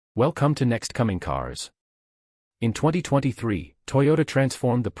Welcome to Next Coming Cars. In 2023, Toyota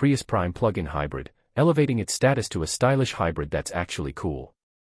transformed the Prius Prime plug-in hybrid, elevating its status to a stylish hybrid that's actually cool.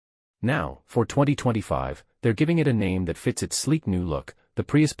 Now, for 2025, they're giving it a name that fits its sleek new look, the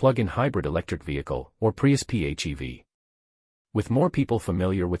Prius plug-in hybrid electric vehicle, or Prius PHEV. With more people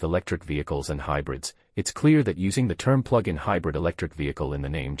familiar with electric vehicles and hybrids, it's clear that using the term plug-in hybrid electric vehicle in the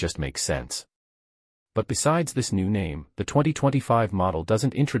name just makes sense. But besides this new name, the 2025 model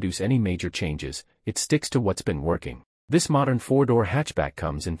doesn't introduce any major changes, it sticks to what's been working. This modern four-door hatchback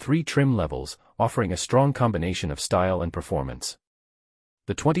comes in 3 trim levels, offering a strong combination of style and performance.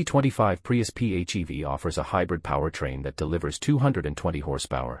 The 2025 Prius PHEV offers a hybrid powertrain that delivers 220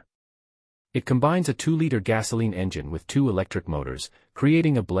 horsepower. It combines a 2-liter gasoline engine with 2 electric motors,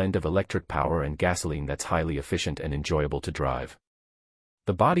 creating a blend of electric power and gasoline that's highly efficient and enjoyable to drive.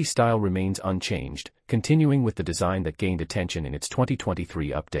 The body style remains unchanged, continuing with the design that gained attention in its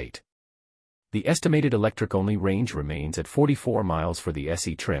 2023 update. The estimated electric-only range remains at 44 miles for the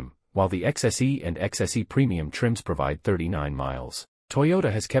SE trim, while the XSE and XSE Premium trims provide 39 miles.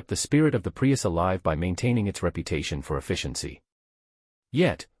 Toyota has kept the spirit of the Prius alive by maintaining its reputation for efficiency.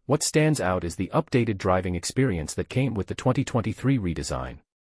 Yet, what stands out is the updated driving experience that came with the 2023 redesign.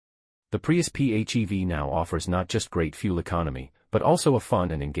 The Prius PHEV now offers not just great fuel economy, but also a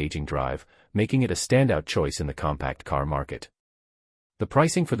fun and engaging drive, making it a standout choice in the compact car market. The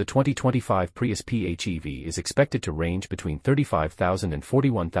pricing for the 2025 Prius PHEV is expected to range between $35,000 and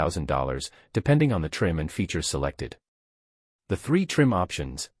 $41,000, depending on the trim and features selected. The 3 trim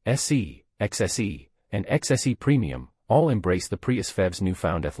options, SE, XSE, and XSE Premium, all embrace the Prius PHEV's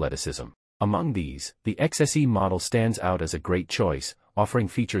newfound athleticism. Among these, the XSE model stands out as a great choice, offering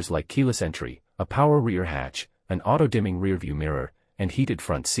features like keyless entry, a power rear hatch, an auto-dimming rearview mirror, and heated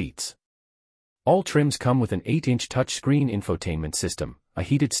front seats. All trims come with an 8-inch touchscreen infotainment system, a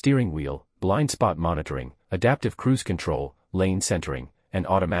heated steering wheel, blind spot monitoring, adaptive cruise control, lane centering, and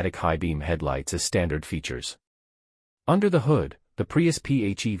automatic high-beam headlights as standard features. Under the hood, the Prius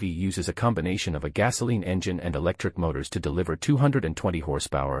PHEV uses a combination of a gasoline engine and electric motors to deliver 220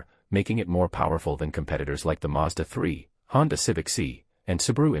 horsepower, making it more powerful than competitors like the Mazda 3, Honda Civic C, and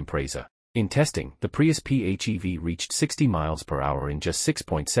Subaru Impreza. In testing, the Prius PHEV reached 60 miles per hour in just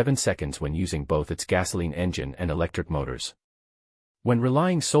 6.7 seconds when using both its gasoline engine and electric motors. When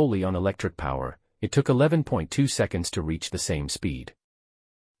relying solely on electric power, it took 11.2 seconds to reach the same speed.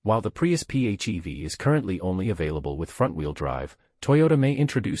 While the Prius PHEV is currently only available with front-wheel drive, Toyota may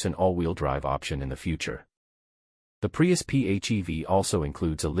introduce an all-wheel drive option in the future. The Prius PHEV also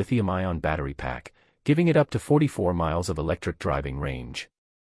includes a lithium-ion battery pack, giving it up to 44 miles of electric driving range.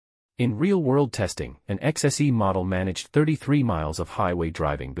 In real-world testing, an XSE model managed 33 miles of highway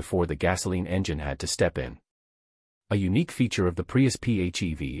driving before the gasoline engine had to step in. A unique feature of the Prius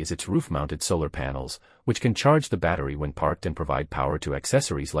PHEV is its roof-mounted solar panels, which can charge the battery when parked and provide power to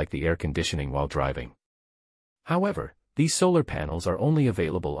accessories like the air conditioning while driving. However, these solar panels are only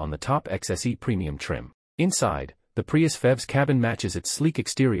available on the top XSE Premium trim. Inside, the Prius PHEV's cabin matches its sleek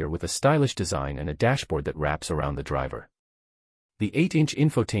exterior with a stylish design and a dashboard that wraps around the driver. The 8-inch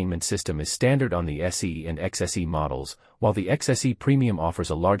infotainment system is standard on the SE and XSE models, while the XSE Premium offers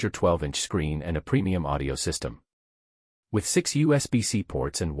a larger 12-inch screen and a premium audio system. With 6 USB-C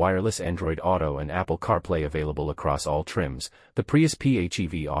ports and wireless Android Auto and Apple CarPlay available across all trims, the Prius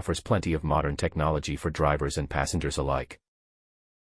PHEV offers plenty of modern technology for drivers and passengers alike.